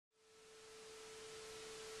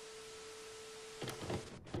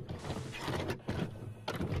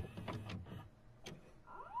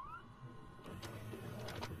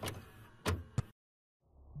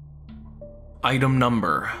Item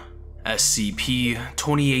Number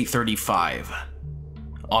SCP-2835.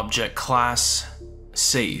 Object Class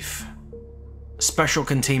Safe. Special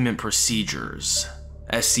Containment Procedures.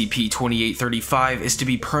 SCP-2835 is to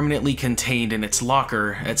be permanently contained in its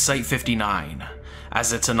locker at Site-59,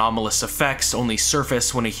 as its anomalous effects only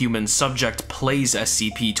surface when a human subject plays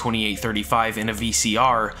SCP-2835 in a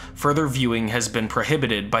VCR. Further viewing has been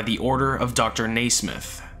prohibited by the order of Dr.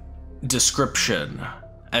 Naismith. Description: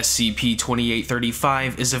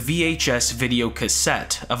 SCP-2835 is a VHS video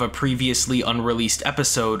cassette of a previously unreleased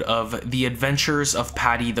episode of The Adventures of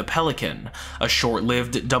Paddy the Pelican, a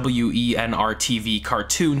short-lived WENR-TV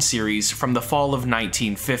cartoon series from the fall of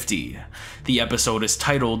 1950. The episode is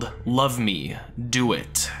titled Love Me, Do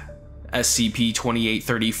It.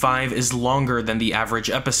 SCP-2835 is longer than the average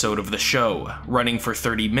episode of the show, running for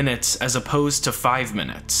 30 minutes as opposed to 5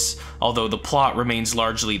 minutes. Although the plot remains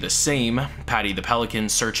largely the same, Paddy the Pelican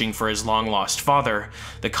searching for his long-lost father,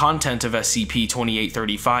 the content of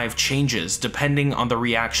SCP-2835 changes depending on the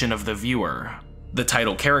reaction of the viewer. The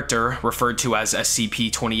title character, referred to as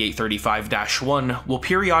SCP-2835-1, will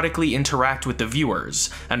periodically interact with the viewers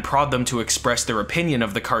and prod them to express their opinion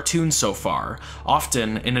of the cartoon so far,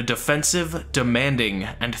 often in a defensive, demanding,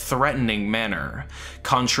 and threatening manner.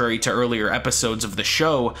 Contrary to earlier episodes of the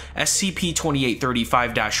show,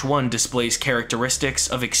 SCP-2835-1 displays characteristics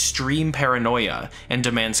of extreme paranoia and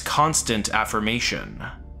demands constant affirmation.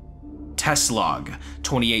 Test Log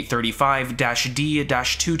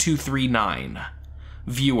 2835-D-2239.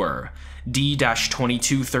 Viewer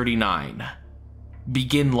D-2239.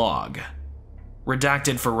 Begin Log.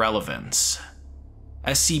 Redacted for relevance.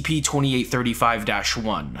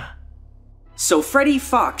 SCP-2835-1. So Freddy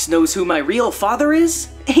Fox knows who my real father is?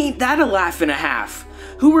 Ain't that a laugh and a half?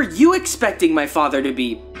 Who were you expecting my father to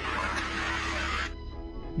be?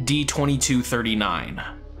 D-2239.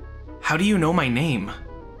 How do you know my name?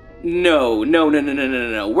 No.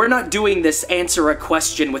 We're not doing this answer a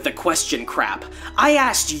question with a question crap. I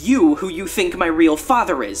asked you who you think my real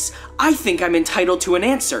father is. I think I'm entitled to an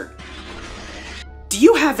answer. Do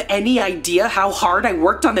you have any idea how hard I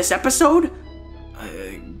worked on this episode?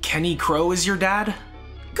 Kenny Crow is your dad?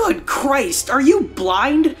 Good Christ, are you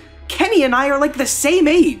blind? Kenny and I are like the same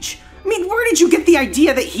age. I mean, where did you get the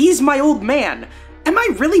idea that he's my old man? Am I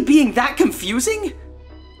really being that confusing?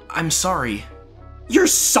 I'm sorry. You're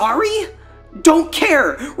sorry? Don't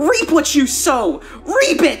care! Reap what you sow!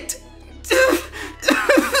 Reap it!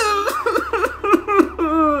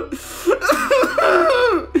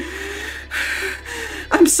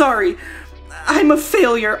 I'm sorry. I'm a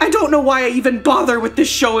failure. I don't know why I even bother with this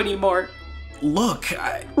show anymore. Look,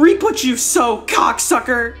 Reap what you sow,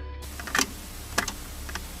 cocksucker!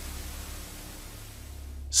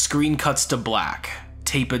 Screen cuts to black.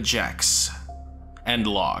 Tape ejects. End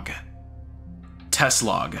log. Test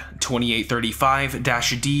Log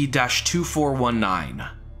 2835-D-2419.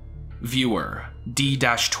 Viewer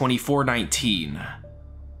D-2419.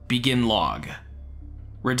 Begin Log.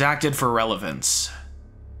 Redacted for relevance.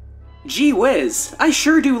 Gee whiz, I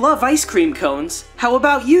sure do love ice cream cones. How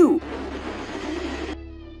about you?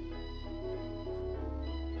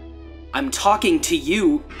 I'm talking to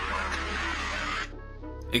you.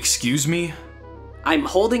 Excuse me? I'm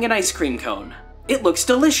holding an ice cream cone. It looks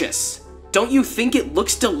delicious. Don't you think it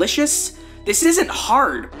looks delicious? This isn't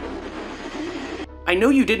hard. I know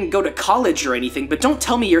you didn't go to college or anything, but don't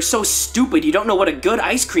tell me you're so stupid you don't know what a good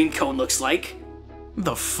ice cream cone looks like.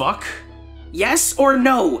 The fuck? Yes or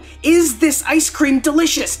no? Is this ice cream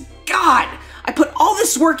delicious? God! I put all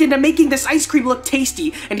this work into making this ice cream look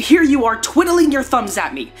tasty, and here you are twiddling your thumbs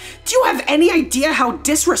at me. Do you have any idea how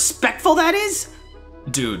disrespectful that is?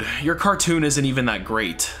 Dude, your cartoon isn't even that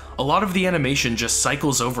great. A lot of the animation just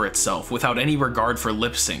cycles over itself without any regard for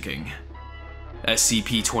lip syncing.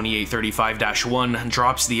 SCP-2835-1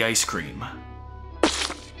 drops the ice cream.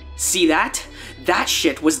 See that? That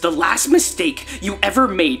shit was the last mistake you ever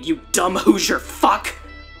made, you dumb Hoosier fuck!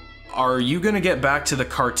 Are you gonna get back to the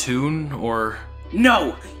cartoon, or...?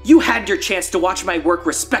 No! You had your chance to watch my work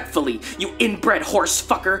respectfully, you inbred horse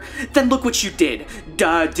fucker! Then look what you did!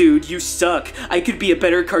 Duh, dude, you suck. I could be a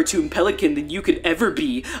better cartoon pelican than you could ever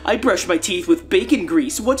be. I brush my teeth with bacon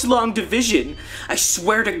grease. What's long division? I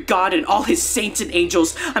swear to God and all his saints and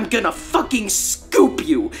angels, I'm gonna fucking scoop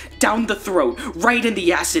you! Down the throat, right in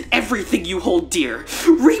the acid, everything you hold dear.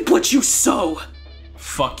 Reap what you sow!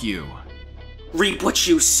 Fuck you. Reap what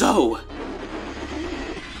you sow!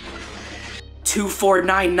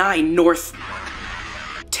 2499 North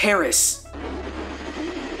Terrace,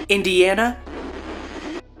 Indiana.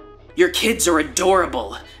 Your kids are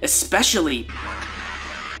adorable, especially...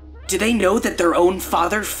 Do they know that their own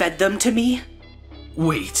father fed them to me?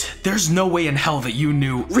 Wait, there's no way in hell that you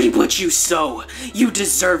knew— Reap what you sow. You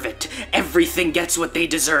deserve it. Everything gets what they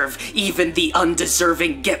deserve. Even the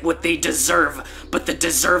undeserving get what they deserve. But the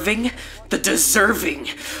deserving? The deserving.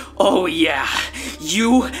 Oh yeah.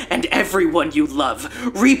 You and everyone you love.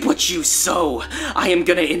 Reap what you sow. I am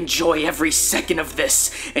gonna enjoy every second of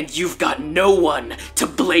this, and you've got no one to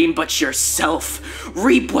blame but yourself.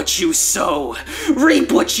 Reap what you sow.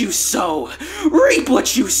 Reap what you sow. Reap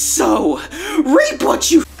what you sow. Reap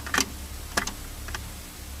what you—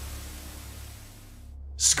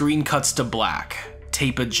 Screen cuts to black.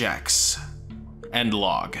 Tape ejects. End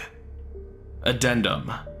log.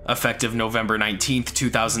 Addendum. Effective November 19th,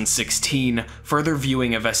 2016, further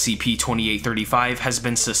viewing of SCP-2835 has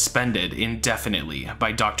been suspended indefinitely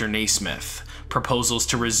by Dr. Naismith. Proposals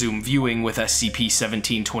to resume viewing with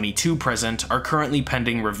SCP-1722 present are currently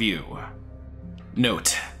pending review.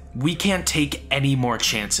 Note: we can't take any more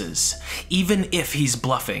chances. Even if he's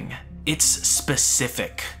bluffing, it's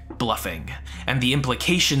specific bluffing, and the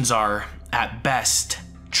implications are, at best,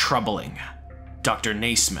 troubling. Dr.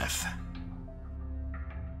 Naismith.